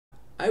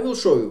I will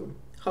show you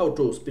how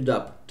to speed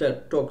up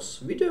TED Talks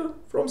video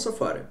from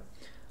Safari.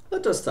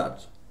 Let us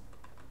start.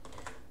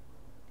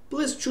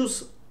 Please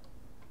choose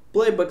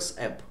Playbex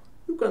app.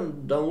 You can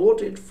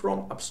download it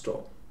from App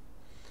Store.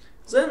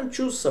 Then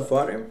choose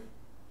Safari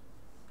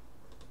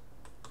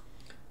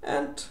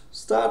and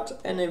start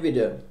any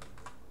video.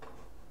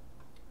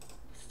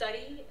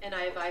 Study and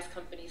I advise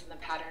companies on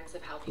the patterns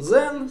of how people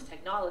Then use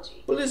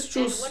technology. please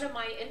choose and one of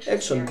my interest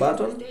Action areas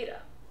button. is data.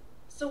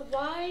 So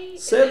why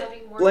Set is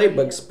having more playback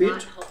data speed.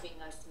 not helping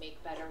us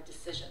make better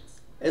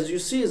decisions? As you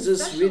see, this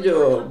Especially for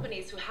video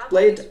companies who have all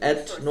played these at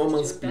resources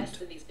normal to speed.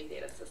 invest in these big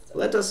data systems.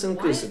 Let us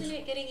increase Why isn't it.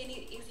 it getting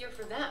any easier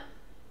for them?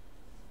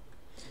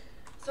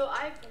 So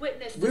I've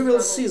witnessed We this will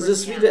struggle see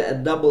this firsthand. video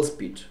at double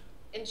speed.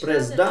 In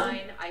Press 2009,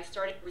 down. I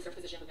started research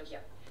position with Nokia.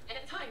 And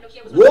at the time,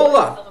 Nokia was one of the Voila!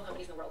 largest cell phone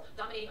companies in the world,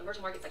 dominating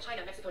emerging markets like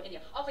China, Mexico, and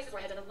India, all places where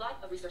I had done a lot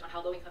of research on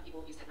how low-income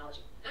people use technology.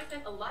 And I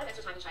spent a lot of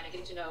extra time in China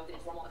getting to know the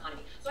informal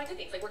economy. So I did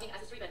things like working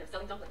as a street vendor,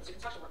 selling dumplings to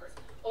construction workers.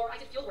 Or I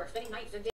did field work, spending nights and days